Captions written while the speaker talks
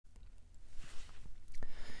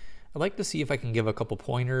I'd like to see if I can give a couple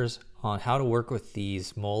pointers on how to work with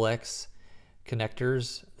these molex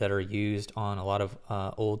connectors that are used on a lot of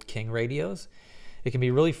old King radios. It can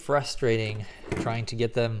be really frustrating trying to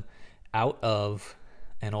get them out of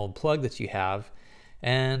an old plug that you have,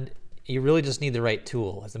 and you really just need the right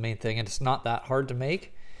tool as the main thing, and it's not that hard to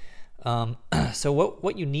make. So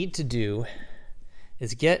what you need to do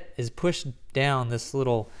is push down this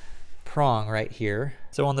little prong right here.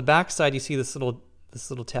 So on the back side you see this little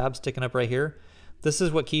tab sticking up right here. This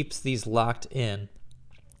is what keeps these locked in.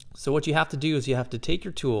 So what you have to do is you have to take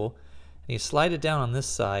your tool and you slide it down on this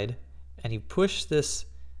side and you push this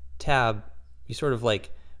tab, you sort of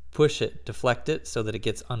like push it, deflect it so that it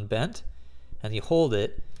gets unbent, and you hold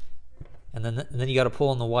it, and then you got to pull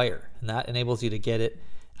on the wire, and that enables you to get it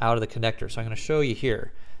out of the connector. So I'm going to show you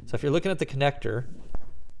here. So if you're looking at the connector,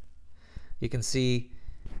 you can see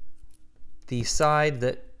the side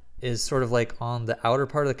that is sort of like on the outer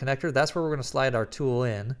part of the connector. That's where we're going to slide our tool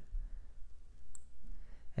in,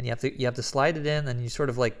 and you have to slide it in, and you sort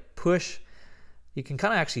of like push. You can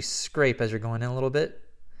kind of actually scrape as you're going in a little bit,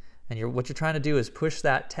 and what you're trying to do is push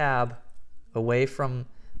that tab away from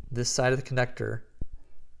this side of the connector,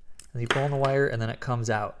 and you pull on the wire, and then it comes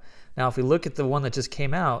out. Now if we look at the one that just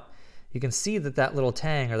came out, you can see that that little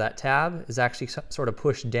tang or that tab is actually sort of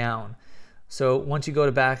pushed down. So once you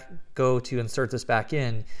go to insert this back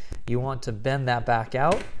in, you want to bend that back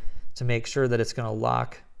out to make sure that it's going to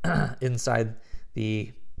lock inside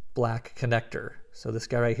the black connector. So this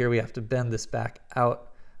guy right here, we have to bend this back out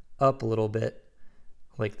up a little bit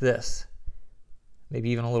like this, maybe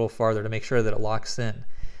even a little farther, to make sure that it locks in.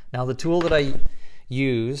 Now the tool that I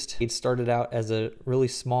used, it started out as a really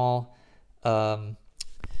small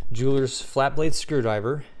jeweler's flat blade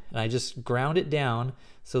screwdriver, and I just ground it down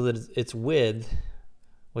so that its width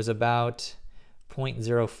was about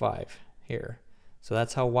 0.05 here. So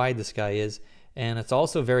that's how wide this guy is, and it's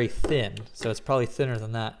also very thin, so it's probably thinner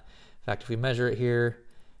than that. In fact, if we measure it here,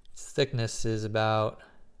 its thickness is about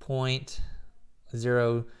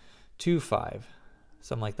 0.025,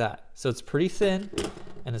 something like that. So it's pretty thin,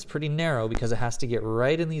 and it's pretty narrow because it has to get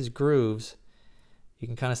right in these grooves. You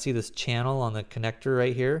can kind of see this channel on the connector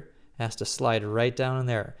right here. It has to slide right down in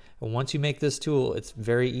there. And once you make this tool, it's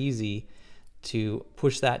very easy to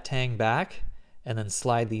push that tang back and then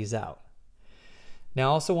slide these out. Now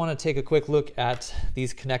I also want to take a quick look at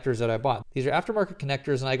these connectors that I bought. These are aftermarket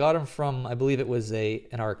connectors, and I got them from, I believe it was an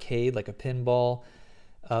arcade, like a pinball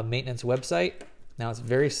maintenance website. Now it's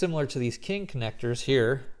very similar to these King connectors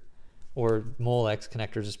here, or molex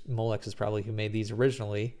connectors. Molex is probably who made these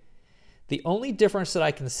originally. The only difference that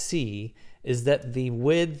I can see is that the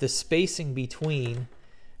width, the spacing between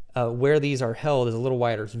where these are held is a little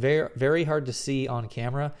wider. It's very, very hard to see on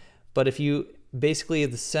camera, but if you basically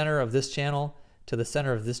the center of this channel to the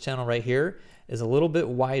center of this channel right here is a little bit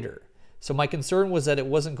wider. So my concern was that it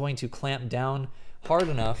wasn't going to clamp down hard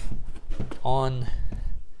enough on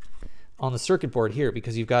the circuit board here,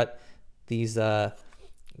 because you've got these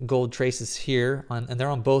gold traces here, and they're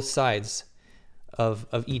on both sides of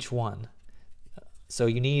each one. So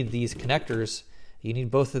you need these connectors, you need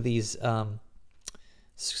both of these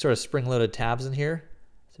sort of spring-loaded tabs in here.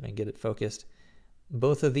 So if I can get it focused.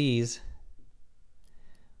 Both of these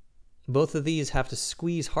have to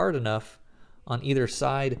squeeze hard enough on either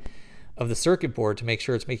side of the circuit board to make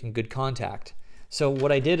sure it's making good contact. So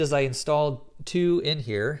what I did is I installed two in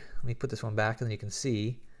here. Let me put this one back and then you can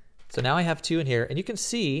see. So now I have two in here, and you can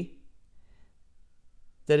see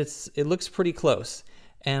that it looks pretty close.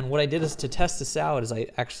 And what I did is to test this out is I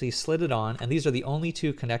actually slid it on, and these are the only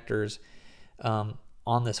two connectors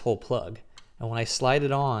on this whole plug. And when I slide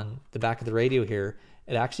it on the back of the radio here,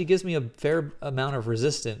 it actually gives me a fair amount of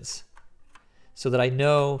resistance, so that I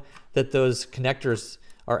know that those connectors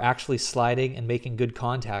are actually sliding and making good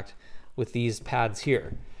contact with these pads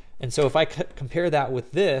here. And so if I compare that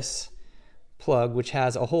with this plug, which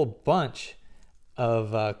has a whole bunch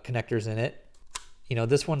of connectors in it, you know,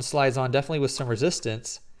 this one slides on definitely with some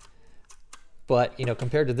resistance, but you know,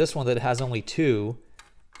 compared to this one that has only two,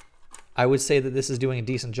 I would say that this is doing a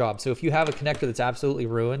decent job. So if you have a connector that's absolutely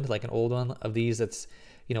ruined, like an old one of these that's,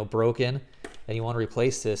 you know, broken, and you want to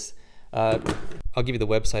replace this, I'll give you the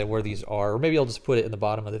website where these are, or maybe I'll just put it in the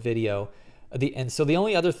bottom of the video. And so the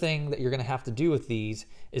only other thing that you're going to have to do with these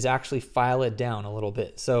is actually file it down a little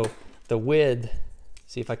bit. So the width,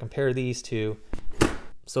 see if I compare these two.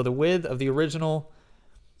 So the width of the original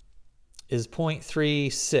is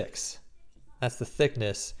 0.36. That's the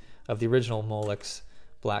thickness of the original molex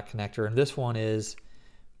black connector, and this one is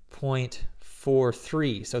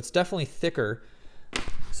 0.43. So it's definitely thicker.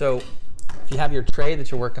 So if you have your tray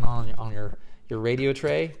that you're working on your radio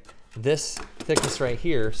tray, this thickness right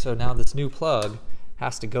here. So now this new plug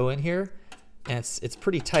has to go in here, and it's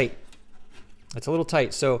pretty tight. It's a little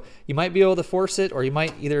tight, so you might be able to force it, or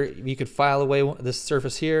you could file away this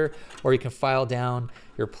surface here, or you can file down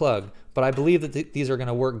your plug. But I believe that these are going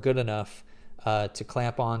to work good enough to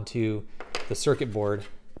clamp onto the circuit board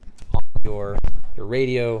on your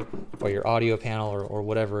radio or your audio panel or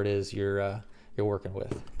whatever it is you're working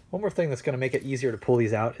with. One more thing that's going to make it easier to pull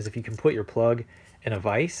these out is if you can put your plug in a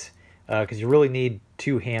vise, because you really need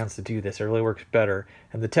two hands to do this. It really works better.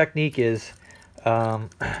 And the technique is, of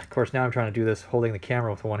course, now I'm trying to do this holding the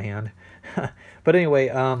camera with one hand. But anyway,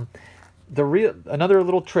 another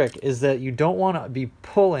little trick is that you don't want to be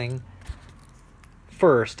pulling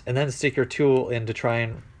first and then stick your tool in to try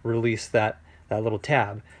and release that little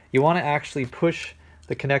tab. You want to actually push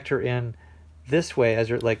the connector in this way as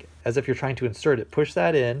if you're trying to insert it. Push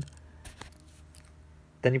that in,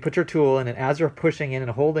 then you put your tool in, and as you're pushing in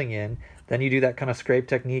and holding in, then you do that kind of scrape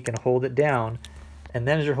technique and hold it down, and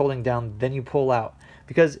then as you're holding down, then you pull out.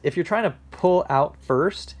 Because if you're trying to pull out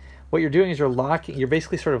first, what you're doing is you're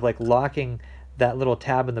basically sort of like locking that little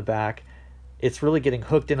tab in the back. It's really getting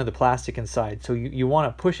hooked into the plastic inside. So you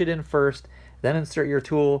want to push it in first, then insert your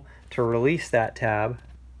tool to release that tab,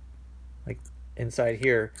 like inside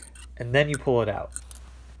here, and then you pull it out.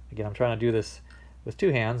 Again, I'm trying to do this with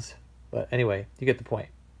two hands, but anyway, you get the point.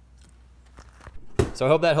 So I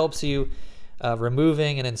hope that helps you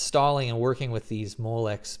removing and installing and working with these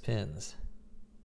molex pins.